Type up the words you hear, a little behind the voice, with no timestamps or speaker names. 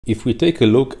If we take a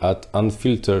look at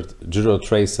unfiltered gyro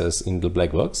traces in the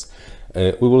black box,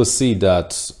 we will see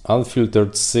that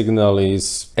unfiltered signal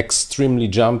is extremely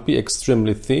jumpy,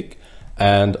 extremely thick,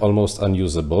 and almost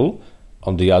unusable.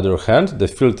 On the other hand, the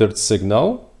filtered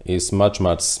signal is much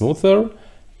smoother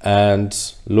and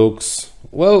looks,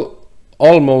 well,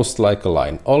 almost like a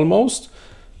line. Almost,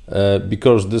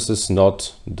 because this is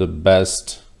not the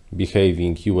best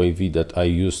behaving UAV that I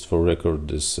used for record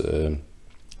this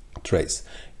trace.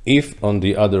 If, on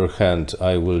the other hand,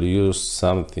 I will use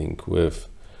something with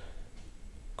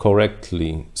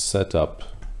correctly set up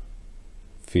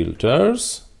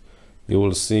filters, you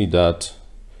will see that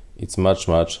it's much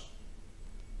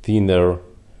thinner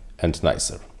and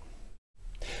nicer.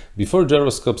 Before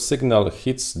gyroscope signal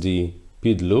hits the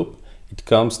PID loop, it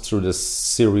comes through the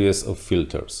series of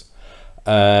filters.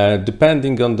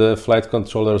 Depending on the flight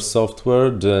controller software,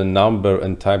 the number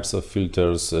and types of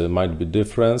filters might be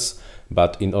different,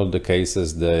 but in all the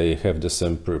cases they have the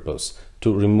same purpose: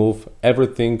 to remove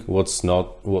everything what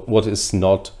is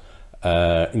not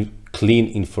clean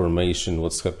information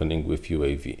what's happening with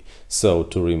UAV. So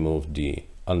to remove the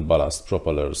unbalanced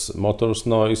propellers motors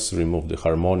noise, remove the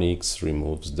harmonics,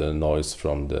 removes the noise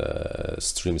from the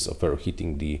streams of air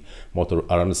hitting the motor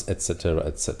arms, etc.,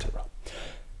 etc.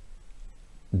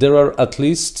 There are at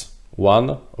least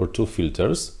one or two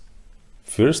filters.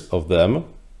 First of them,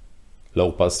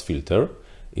 low pass filter,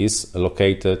 is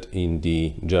located in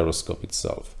the gyroscope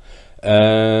itself.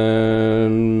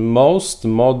 Most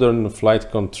modern flight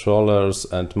controllers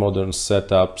and modern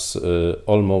setups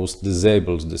almost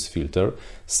disables this filter,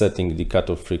 setting the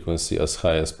cutoff frequency as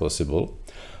high as possible.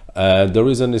 The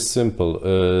reason is simple.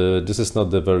 This is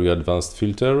not a very advanced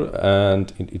filter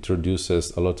and it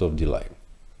introduces a lot of delay.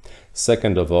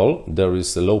 Second of all, there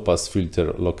is a low pass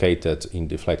filter located in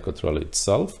the flight controller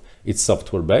itself. It's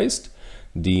software based.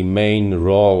 The main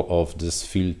role of this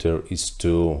filter is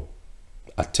to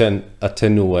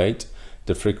attenuate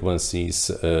the frequencies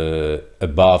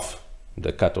above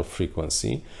the cutoff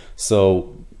frequency.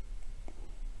 So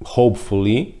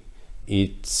hopefully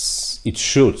it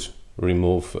should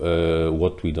remove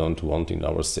what we don't want in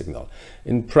our signal.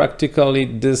 And practically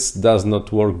this does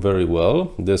not work very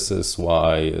well. This is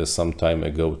why some time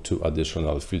ago 2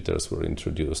 additional filters were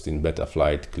introduced in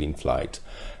Betaflight, CleanFlight,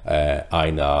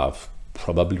 iNav,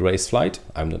 probably RaceFlight,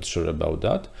 I'm not sure about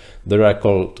that. They are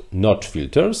called notch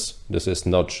filters. This is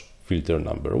notch filter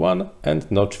number 1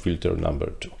 and notch filter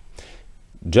number 2.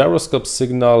 Gyroscope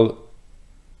signal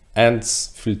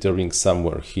ends filtering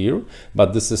somewhere here,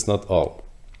 but this is not all.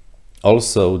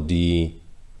 Also, the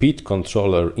PID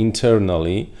controller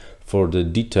internally for the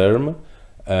D-term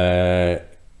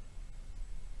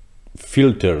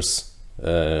filters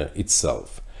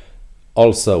itself.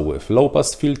 Also with low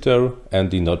pass filter and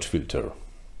the notch filter.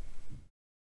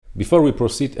 Before we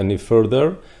proceed any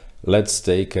further, let's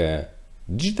take a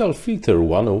digital filter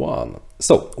 101.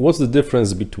 So, what's the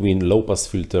difference between low pass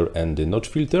filter and the notch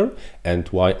filter, and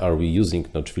why are we using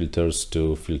notch filters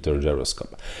to filter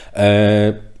gyroscope?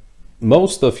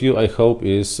 Most of you, I hope,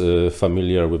 is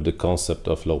familiar with the concept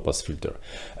of low pass filter.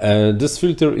 This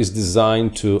filter is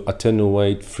designed to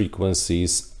attenuate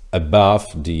frequencies above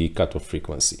the cutoff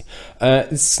frequency.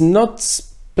 It's not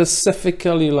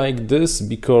specifically like this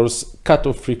because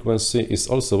cutoff frequency is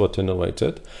also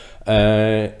attenuated.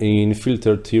 In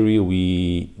filter theory,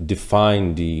 we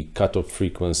define the cutoff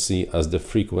frequency as the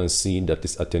frequency that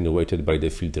is attenuated by the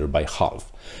filter by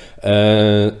half.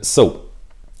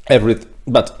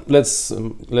 But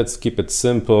let's keep it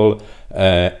simple.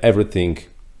 Everything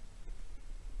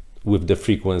with the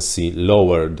frequency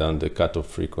lower than the cutoff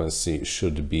frequency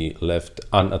should be left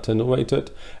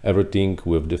unattenuated. Everything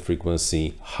with the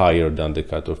frequency higher than the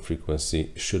cutoff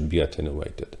frequency should be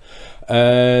attenuated.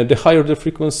 The higher the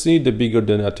frequency, the bigger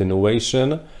the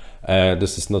attenuation.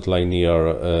 This is not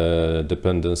linear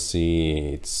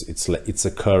dependency. It's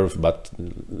a curve, but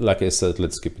like I said,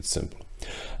 let's keep it simple.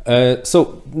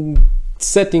 So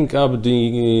setting up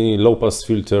the low pass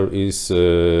filter is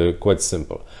quite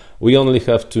simple. We only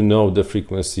have to know the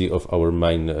frequency of our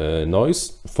main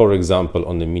noise. For example,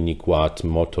 on the mini quad,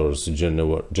 motors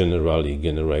generally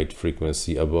generate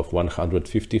frequency above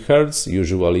 150 Hz,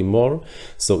 usually more.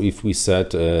 So if we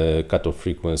set cutoff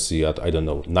frequency at, I don't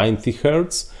know, 90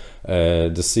 Hz,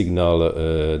 the signal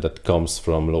that comes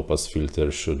from low pass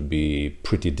filter should be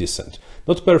pretty decent.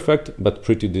 Not perfect, but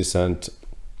pretty decent,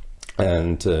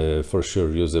 and for sure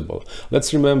usable.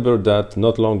 Let's remember that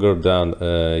not longer than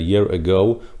a year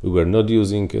ago we were not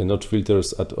using notch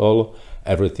filters at all.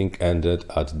 Everything ended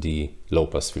at the low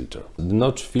pass filter. The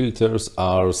notch filters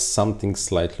are something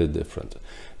slightly different.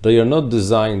 They are not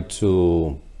designed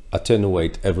to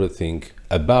attenuate everything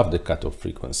above the cutoff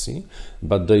frequency,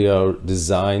 but they are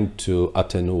designed to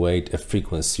attenuate a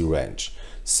frequency range.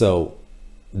 So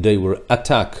they will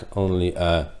attack only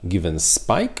a given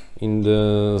spike in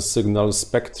the signal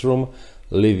spectrum,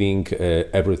 leaving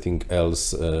everything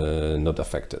else not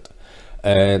affected.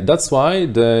 That's why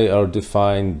they are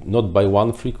defined not by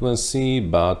one frequency,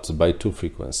 but by two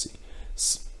frequencies.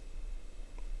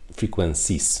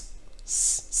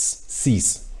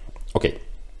 Okay.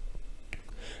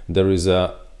 There is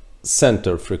a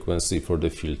center frequency for the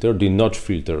filter, the notch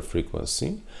filter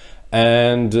frequency,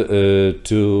 and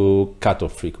to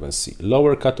cutoff frequency,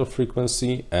 lower cutoff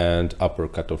frequency and upper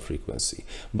cutoff frequency.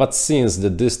 But since the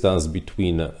distance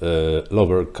between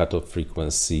lower cutoff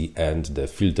frequency and the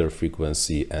filter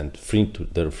frequency and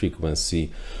filter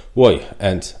frequency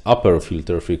and upper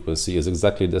filter frequency is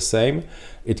exactly the same,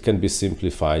 it can be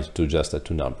simplified to just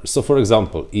two numbers. So for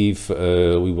example, if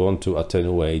we want to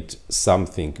attenuate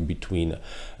something between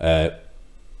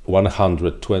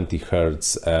 120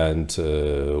 Hertz and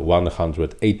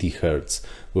 180 Hertz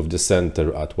with the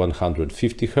center at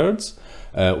 150 Hertz,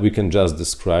 we can just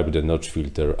describe the notch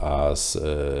filter as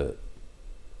a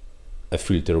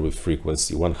filter with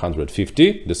frequency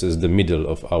 150. This is the middle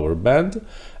of our band,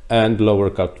 and lower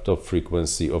cutoff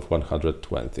frequency of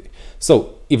 120.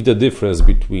 So if the difference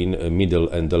between a middle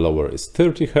and the lower is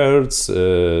 30 Hertz,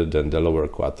 then the lower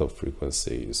cutoff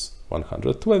frequency is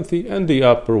 120 and the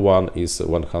upper one is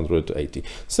 180.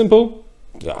 Simple?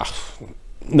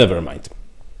 Never mind.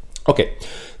 Okay,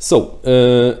 so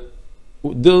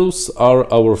those are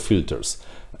our filters.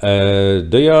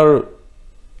 They are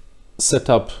set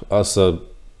up as a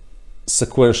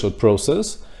sequential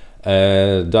process.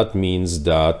 That means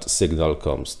that signal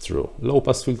comes through low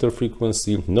pass filter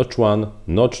frequency, notch 1,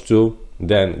 notch 2,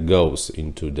 then goes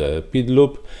into the PID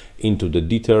loop, into the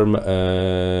D-term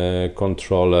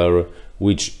controller,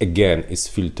 which again is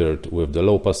filtered with the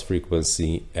low pass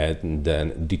frequency, and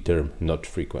then D-term notch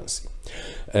frequency.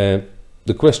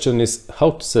 The question is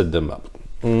how to set them up.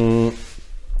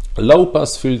 Low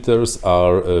pass filters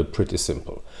are pretty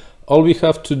simple. All we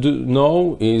have to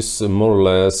know is more or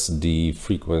less the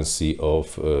frequency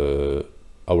of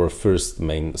our first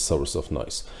main source of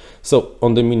noise. So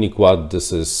on the mini quad,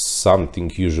 this is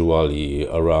something usually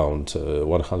around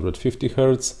 150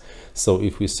 Hertz. So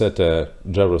if we set a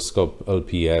gyroscope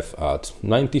LPF at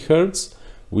 90 Hertz,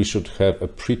 we should have a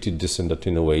pretty decent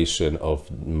attenuation of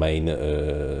main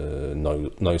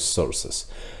noise sources.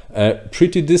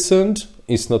 Pretty decent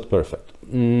is not perfect,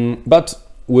 but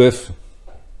with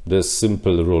the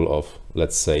simple rule of,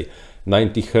 let's say,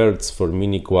 90 Hertz for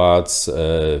mini quads,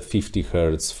 50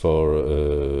 Hertz for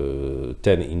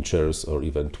 10 inches or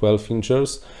even 12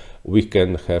 inches, we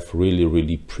can have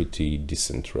really pretty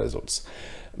decent results.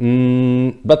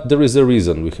 But there is a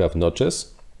reason we have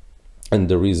notches, and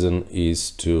the reason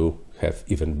is to have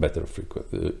even better filtering.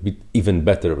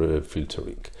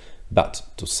 But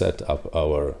to set up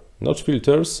our notch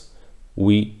filters,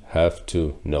 we have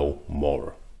to know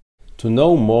more. To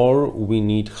know more, we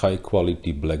need high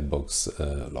quality black box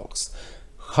logs.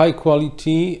 High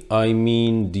quality, I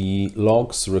mean the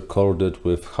logs recorded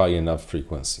with high enough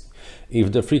frequency.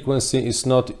 If the frequency is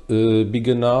not big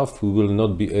enough, we will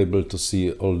not be able to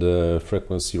see all the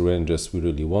frequency ranges we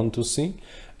really want to see,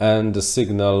 and the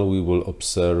signal we will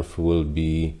observe will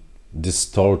be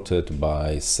distorted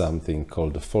by something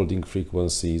called the folding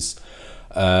frequencies,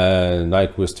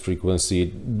 Nyquist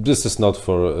frequency. This is not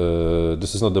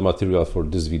the material for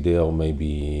this video,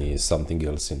 maybe something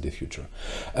else in the future.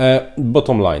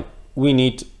 Bottom line, we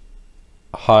need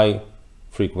high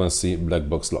frequency black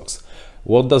box logs.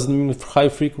 What does it mean high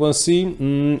frequency?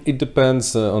 It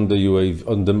depends on the UAV,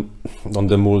 on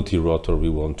the multi-rotor we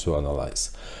want to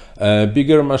analyze.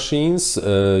 Bigger machines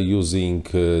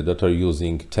that are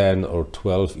using 10 or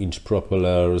 12 inch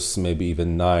propellers, maybe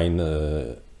even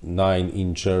 9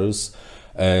 inches,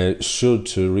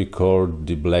 should record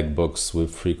the black box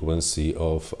with frequency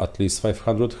of at least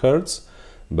 500 Hertz,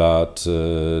 but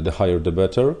the higher the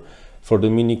better. For the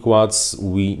mini quads,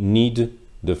 we need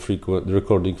the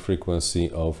recording frequency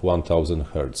of 1000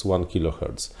 Hertz, 1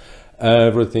 kilohertz.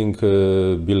 Everything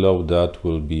below that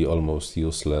will be almost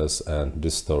useless and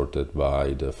distorted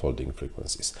by the folding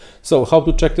frequencies. So how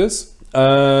to check this?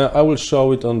 I will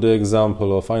show it on the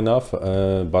example of INAF,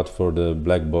 but for the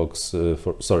black box, for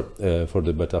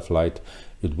the Betaflight,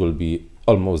 it will be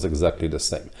almost exactly the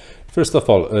same. First of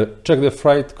all, check the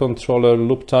flight controller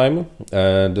loop time.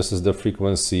 This is the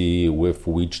frequency with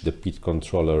which the PID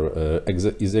controller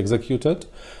is executed.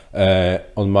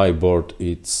 On my board,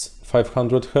 it's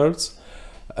 500 Hertz.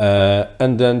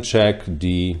 And then check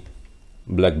the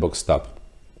black box tab.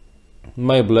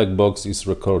 My black box is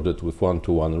recorded with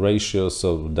 1:1 ratio,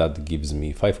 so that gives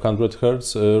me 500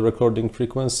 Hz recording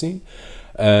frequency.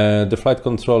 The flight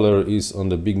controller is on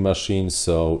the big machine,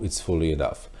 so it's fully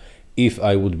enough. If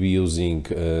I would be using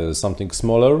something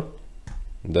smaller,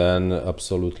 then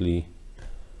absolutely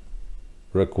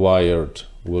required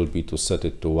will be to set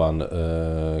it to 1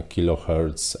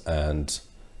 kilohertz and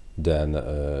then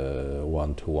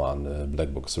 1:1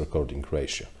 black box recording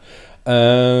ratio.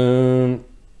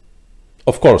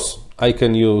 Of course, I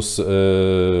can use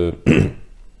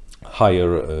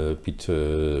higher pit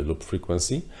loop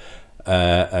frequency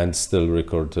and still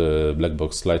record black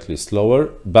box slightly slower,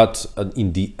 but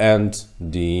in the end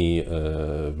the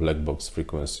black box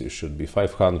frequency should be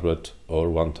 500 or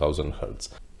 1000 Hz.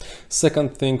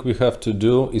 Second thing we have to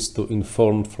do is to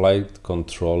inform flight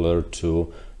controller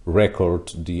to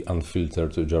record the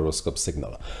unfiltered gyroscope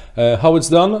signal. How it's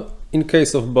done? In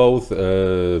case of both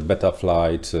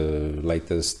Betaflight,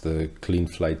 latest Clean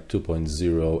Flight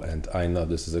 2.0 and INAV,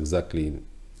 this is exactly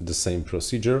the same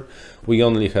procedure. We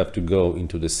only have to go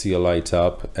into the CLI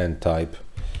tab and type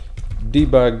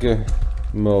debug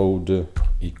mode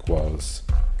equals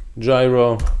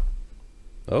gyro.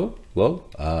 Oh, well,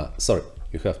 sorry,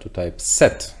 you have to type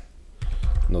set,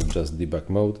 not just debug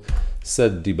mode.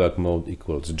 Set debug mode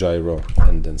equals gyro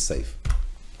and then save.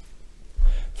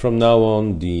 From now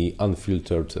on, the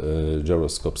unfiltered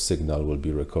gyroscope signal will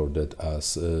be recorded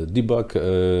as debug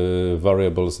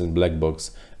variables in black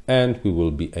box, and we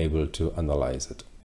will be able to analyze it.